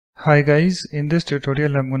Hi guys, in this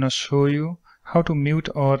tutorial I'm going to show you how to mute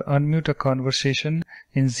or unmute a conversation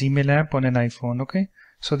in Gmail app on an iPhone. Okay,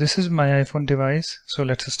 so this is my iPhone device, so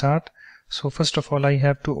let's start. So first of all I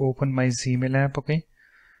have to open my Gmail app. Okay,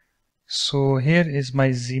 so here is my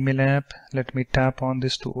Gmail app. Let me tap on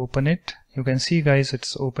this to open it. You can see guys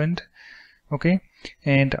it's opened. Okay,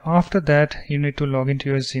 and after that you need to log into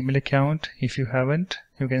your Gmail account. If you haven't,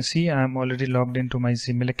 you can see I'm already logged into my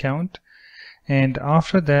Gmail account. And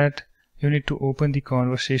after that you need to open the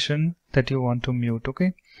conversation that you want to mute.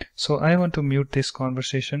 Okay, so I want to mute this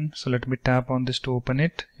conversation, so let me tap on this to open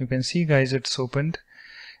it. You can see guys it's opened,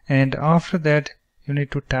 and after that you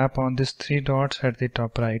need to tap on this three dots at the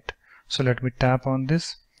top right. So let me tap on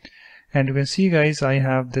this, and you can see guys I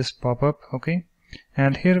have this pop-up. Okay,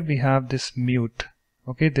 and here we have this mute.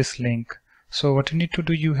 Okay, this link. So what you need to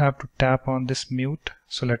do, you have to tap on this mute.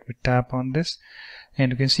 So let me tap on this,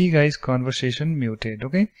 and you can see guys conversation muted.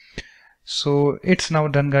 Okay, so it's now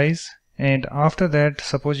done guys. And after that,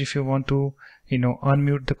 suppose if you want to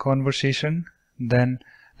unmute the conversation, then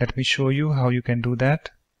let me show you how you can do that.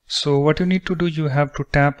 So what you need to do, you have to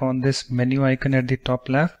tap on this menu icon at the top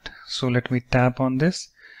left. So let me tap on this,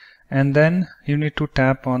 and then you need to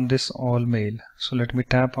tap on this all mail. So let me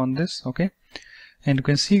tap on this. Okay, and you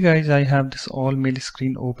can see guys I have this all mail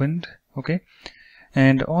screen opened. Okay,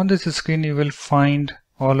 and on this screen you will find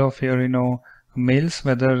all of your mails,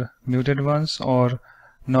 whether muted ones or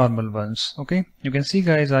normal ones. Okay, you can see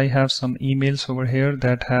guys I have some emails over here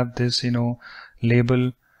that have this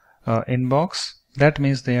label inbox. That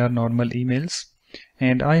means they are normal emails.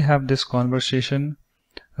 And I have this conversation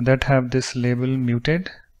that have this label muted.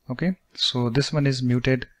 Okay, so this one is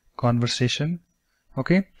muted conversation.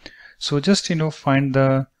 Okay, so just find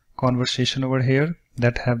the conversation over here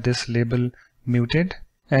that have this label muted.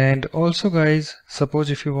 And also guys, suppose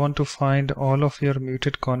if you want to find all of your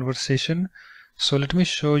muted conversation, so let me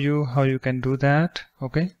show you how you can do that.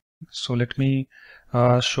 Okay, so let me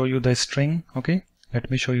show you the string. Okay, let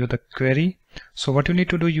me show you the query. So what you need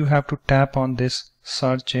to do, you have to tap on this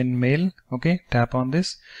search in mail. Okay, tap on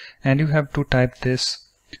this, and you have to type this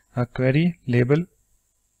query label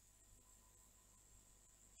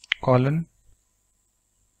colon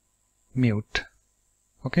mute.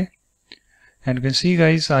 Okay, and you can see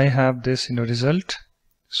guys I have this result.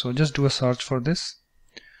 So just do a search for this,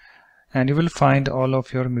 and you will find all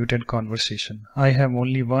of your muted conversation. I have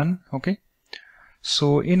only one. Okay,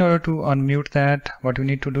 so in order to unmute that, what you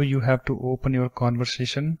need to do, you have to open your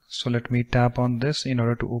conversation. So let me tap on this in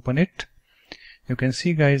order to open it. You can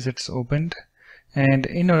see guys it's opened. And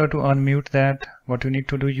in order to unmute that, what you need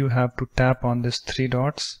to do, you have to tap on this three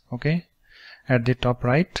dots. Okay, at the top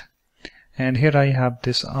right, and here I have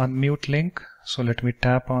this unmute link. So let me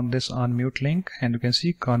tap on this unmute link, and you can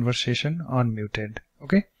see conversation unmuted.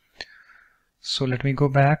 Okay, so let me go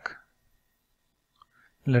back.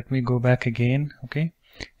 Let me go back again. Okay,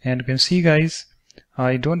 and you can see guys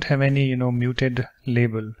I don't have any muted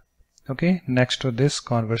label. Okay, next to this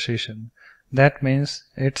conversation. That means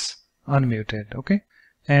it's unmuted. Okay,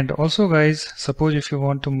 and also guys, suppose if you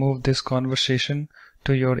want to move this conversation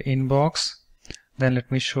to your inbox, then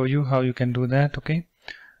let me show you how you can do that. Okay,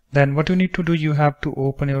 then what you need to do, you have to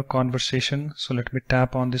open your conversation. So let me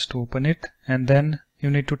tap on this to open it, and then you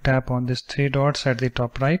need to tap on this three dots at the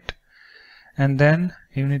top right, and then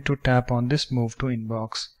you need to tap on this move to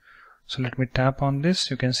inbox. So let me tap on this.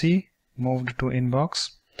 You can see moved to inbox,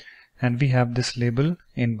 and we have this label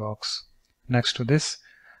inbox next to this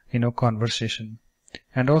conversation.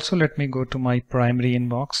 And also let me go to my primary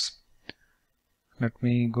inbox. Let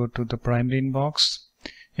me go to the primary inbox.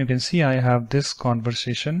 You can see I have this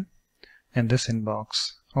conversation in this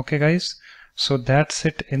inbox. Okay guys, so that's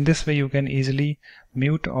it. In this way you can easily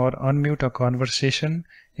mute or unmute a conversation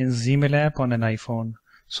in Gmail app on an iPhone.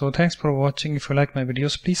 So thanks for watching. If you like my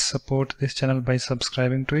videos, please support this channel by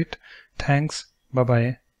subscribing to it. Thanks. Bye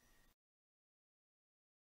bye.